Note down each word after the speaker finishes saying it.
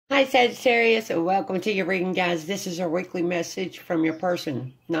Hi Sagittarius, and welcome to your reading, guys. This is our weekly message from your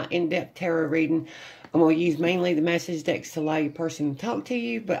person, not in-depth tarot reading. I'm going to use mainly the message decks to allow your person to talk to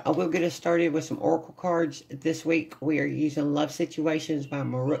you, but I will get us started with some oracle cards. This week we are using Love Situations by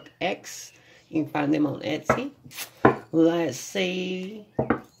Maruk X. You can find them on Etsy. Let's see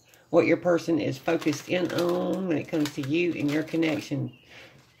what your person is focused in on when it comes to you and your connection.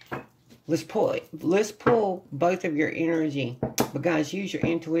 Let's pull both of your energy. But guys, use your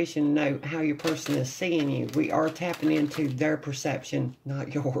intuition to know how your person is seeing you. We are tapping into their perception,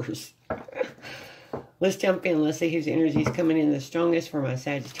 not yours. Let's jump in. Let's see whose energy is coming in the strongest for my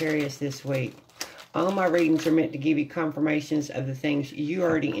Sagittarius this week. All my readings are meant to give you confirmations of the things you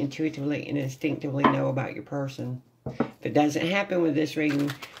already intuitively and instinctively know about your person. If it doesn't happen with this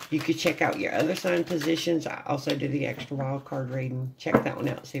reading, you could check out your other sign positions. I also do the extra wild card reading. Check that one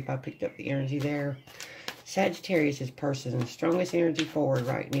out. See if I picked up the energy there. Sagittarius' person, strongest energy forward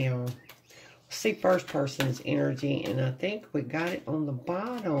right now. Let's see first person's energy, and I think we got it on the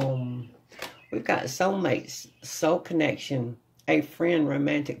bottom. We've got soulmates, soul connection, a friend,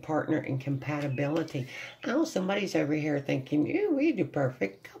 romantic partner, and compatibility. Oh, somebody's over here thinking, ooh, we're the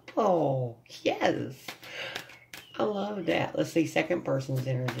perfect couple. Yes. I love that. Let's see second person's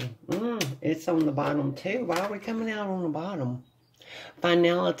energy. It's on the bottom too. Why are we coming out on the bottom?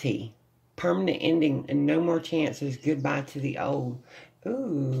 Finality, permanent ending, and no more chances. Goodbye to the old.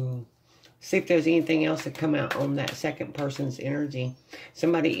 Ooh. See if there's anything else that come out on that second person's energy.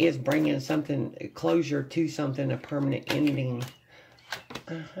 Somebody is bringing something, closure to something, a permanent ending.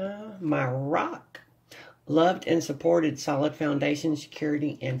 My rock. Loved and supported, solid foundation,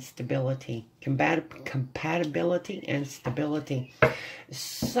 security, and stability. Compatibility and stability.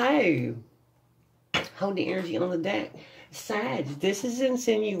 So, hold the energy on the deck. Sag, this is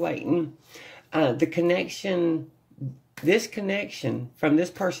insinuating the connection, this connection from this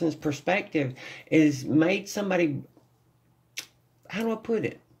person's perspective is made somebody, how do I put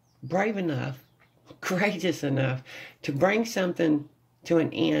it, brave enough, courageous enough to bring something to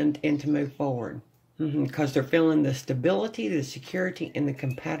an end and to move forward. Because they're feeling the stability, the security, and the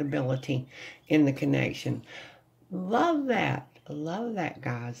compatibility in the connection. Love that. Love that,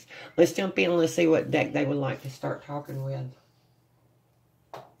 guys. Let's jump in and let's see what deck they would like to start talking with.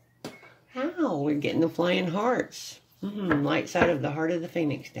 How? We're getting the Flying Hearts. Light side of the Heart of the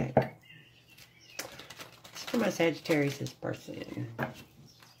Phoenix deck. It's for my Sagittarius person.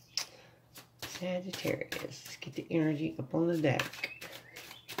 Sagittarius. Let's get the energy up on the deck.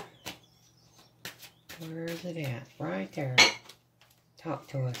 Where is it at? Right there. Talk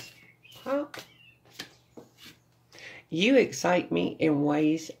to us. Talk. You excite me in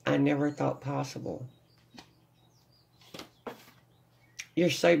ways I never thought possible. You're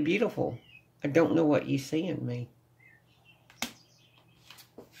so beautiful. I don't know what you see in me.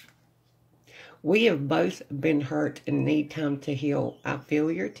 We have both been hurt and need time to heal. I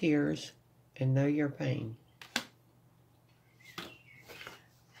feel your tears and know your pain.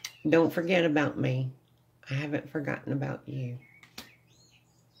 Don't forget about me. I haven't forgotten about you.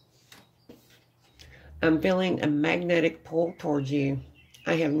 I'm feeling a magnetic pull towards you.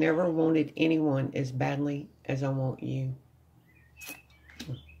 I have never wanted anyone as badly as I want you.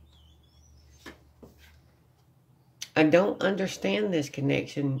 I don't understand this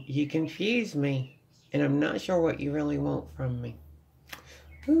connection. You confuse me, and I'm not sure what you really want from me.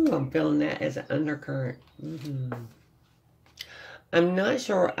 Ooh, I'm feeling that as an undercurrent. I'm not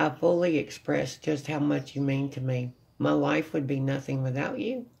sure I fully expressed just how much you mean to me. My life would be nothing without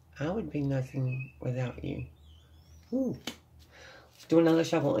you. I would be nothing without you. Ooh. Let's do another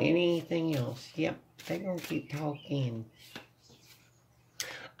shuffle. Anything else? Yep, they're going to keep talking.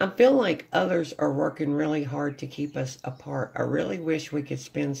 I feel like others are working really hard to keep us apart. I really wish we could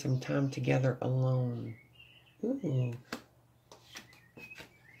spend some time together alone. Ooh.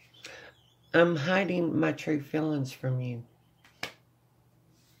 I'm hiding my true feelings from you.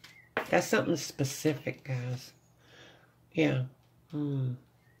 That's something specific, guys. Yeah.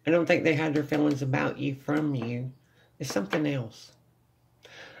 I don't think they hide their feelings about you from you. It's something else.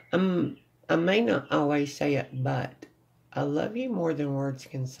 I may not always say it, but I love you more than words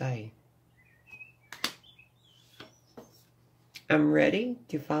can say. I'm ready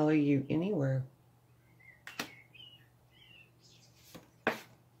to follow you anywhere.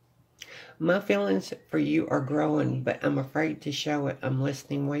 My feelings for you are growing, but I'm afraid to show it. I'm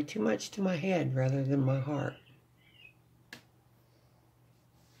listening way too much to my head rather than my heart.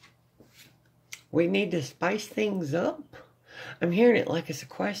 We need to spice things up. I'm hearing it like it's a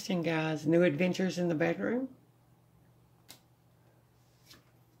question, guys. New adventures in the bedroom?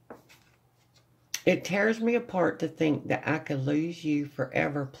 It tears me apart to think that I could lose you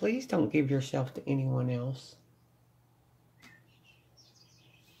forever. Please don't give yourself to anyone else.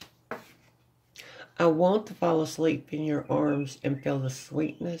 I want to fall asleep in your arms and feel the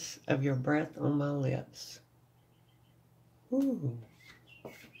sweetness of your breath on my lips. Ooh.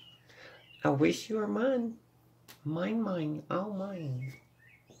 I wish you were mine. Mine, mine, all mine.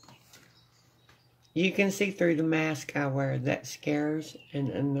 You can see through the mask I wear that scares and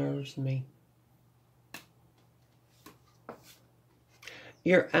unnerves me.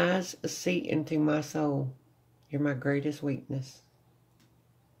 Your eyes see into my soul. You're my greatest weakness.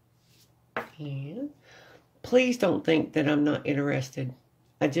 And please don't think that I'm not interested.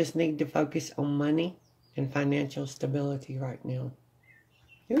 I just need to focus on money and financial stability right now.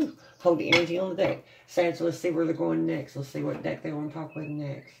 Ooh, hold the energy on the deck. Sag, let's see where they're going next. Let's see what deck they want to talk with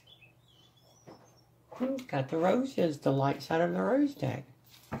next. Got the roses, the light side of the rose deck.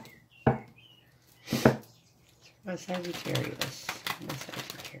 My Sagittarius. My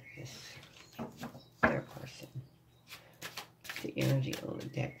Sagittarius. Their person. The energy on the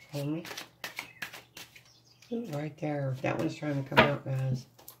deck for me. Ooh, right there. That one's trying to come out, guys.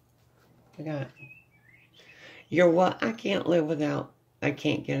 I got. You're what I can't live without. I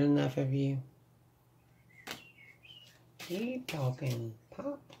can't get enough of you. Keep talking.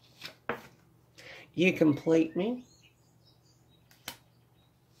 Pop. You complete me.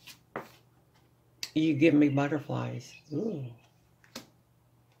 You give me butterflies. Ooh.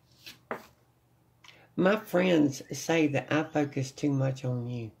 My friends say that I focus too much on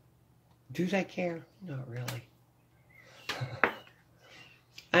you. Do they care? Not really.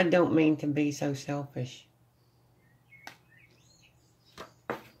 I don't mean to be so selfish.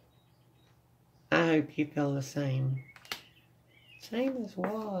 I hope you feel the same. Same as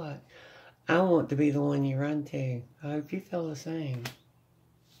what? I want to be the one you run to. I hope you feel the same.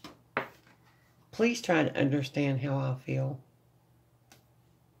 Please try to understand how I feel.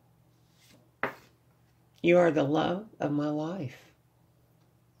 You are the love of my life.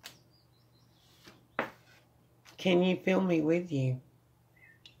 Can you feel me with you?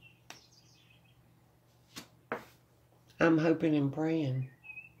 I'm hoping and praying.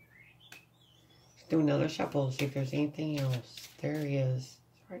 Let's do another shuffle, see if there's anything else. There he is.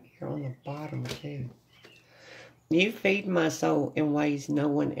 It's right here on the bottom, too. You feed my soul in ways no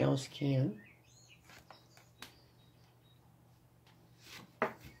one else can.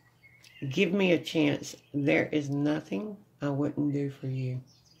 Give me a chance. There is nothing I wouldn't do for you.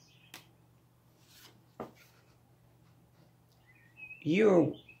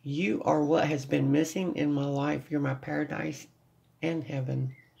 You are what has been missing in my life. You're my paradise and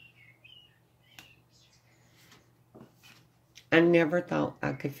heaven. I never thought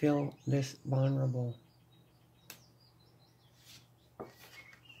I could feel this vulnerable.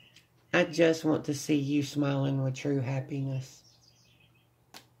 I just want to see you smiling with true happiness.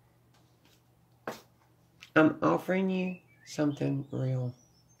 I'm offering you something real.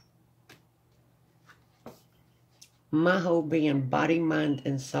 My whole being, body, mind,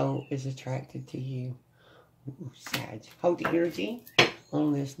 and soul is attracted to you. Ooh, Sag. Hold the energy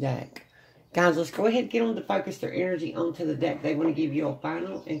on this deck. Guys, let's go ahead and get them to focus their energy onto the deck. They want to give you a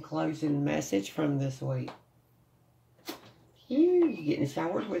final and closing message from this week. You're getting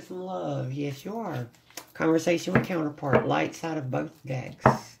showered with some love. Yes, you are. Conversation with counterpart. Light side of both decks.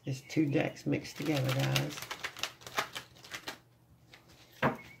 There's two decks mixed together, guys.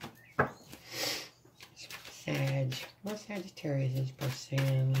 Sag. What Sagittarius is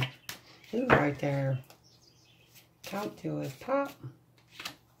person? Ooh, right there. Talk to us. Pop.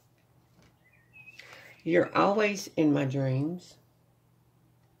 You're always in my dreams.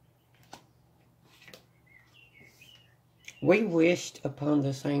 We wished upon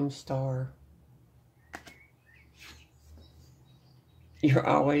the same star. You're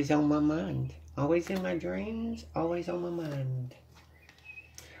always on my mind. Always in my dreams, always on my mind.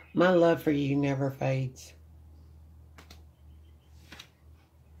 My love for you never fades.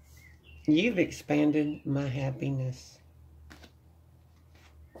 You've expanded my happiness.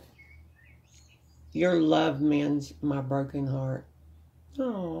 Your love mends my broken heart.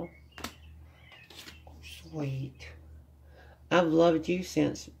 Oh, sweet. I've loved you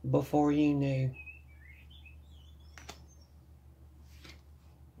since before you knew.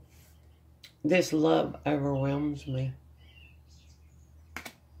 This love overwhelms me.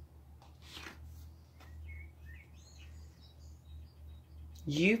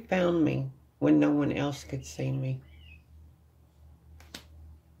 You found me when no one else could see me.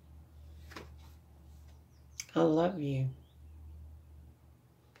 I love you.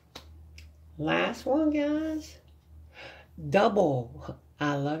 Last one, guys. Double.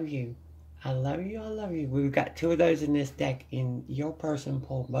 I love you. I love you. I love you. We've got 2 of those in this deck, and your person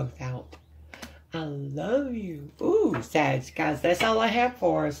pulled both out. I love you. Ooh, Sag, guys, that's all I have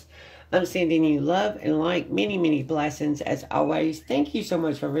for us. I'm sending you love and light, many, many blessings as always. Thank you so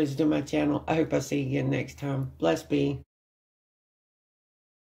much for visiting my channel. I hope I'll see you again next time. Bless be.